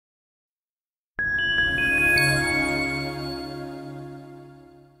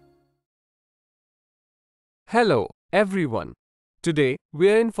Hello, everyone. Today,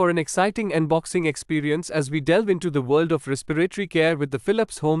 we're in for an exciting unboxing experience as we delve into the world of respiratory care with the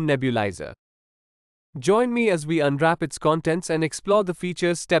Philips Home Nebulizer. Join me as we unwrap its contents and explore the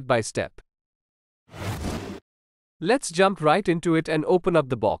features step by step. Let's jump right into it and open up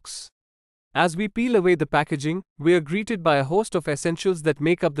the box. As we peel away the packaging, we are greeted by a host of essentials that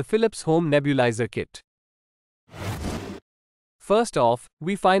make up the Philips Home Nebulizer kit. First off,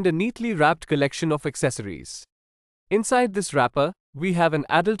 we find a neatly wrapped collection of accessories. Inside this wrapper, we have an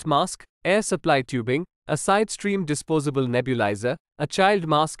adult mask, air supply tubing, a side stream disposable nebulizer, a child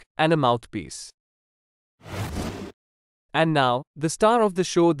mask, and a mouthpiece. And now, the star of the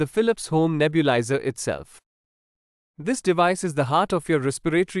show, the Philips Home Nebulizer itself. This device is the heart of your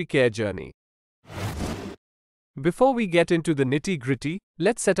respiratory care journey. Before we get into the nitty-gritty,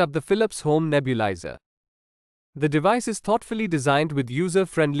 let's set up the Philips Home Nebulizer. The device is thoughtfully designed with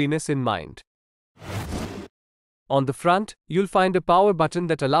user-friendliness in mind. On the front, you'll find a power button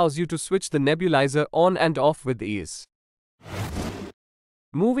that allows you to switch the nebulizer on and off with ease.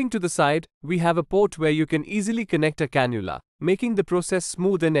 Moving to the side, we have a port where you can easily connect a cannula, making the process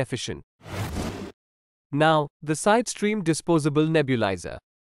smooth and efficient. Now, the side stream disposable nebulizer.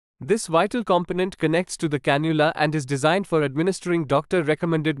 This vital component connects to the cannula and is designed for administering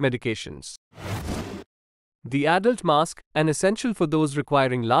doctor-recommended medications. The adult mask, an essential for those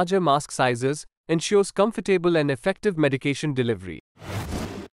requiring larger mask sizes, ensures comfortable and effective medication delivery.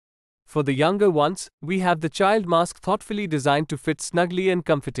 For the younger ones, we have the child mask thoughtfully designed to fit snugly and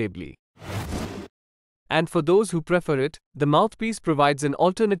comfortably. And for those who prefer it, the mouthpiece provides an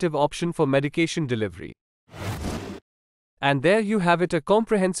alternative option for medication delivery. And there you have it, a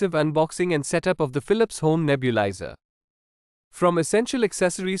comprehensive unboxing and setup of the Philips Home Nebulizer. From essential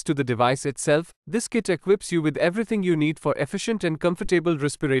accessories to the device itself, this kit equips you with everything you need for efficient and comfortable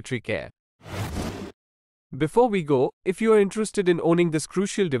respiratory care. Before we go, if you are interested in owning this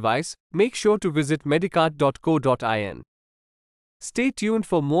crucial device, make sure to visit medikart.co.in. Stay tuned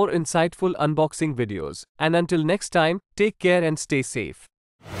for more insightful unboxing videos, and until next time, take care and stay safe.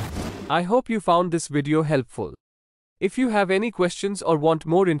 I hope you found this video helpful. If you have any questions or want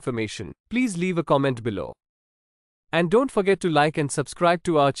more information, please leave a comment below. And don't forget to like and subscribe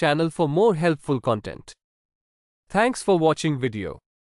to our channel for more helpful content. Thanks for watching video.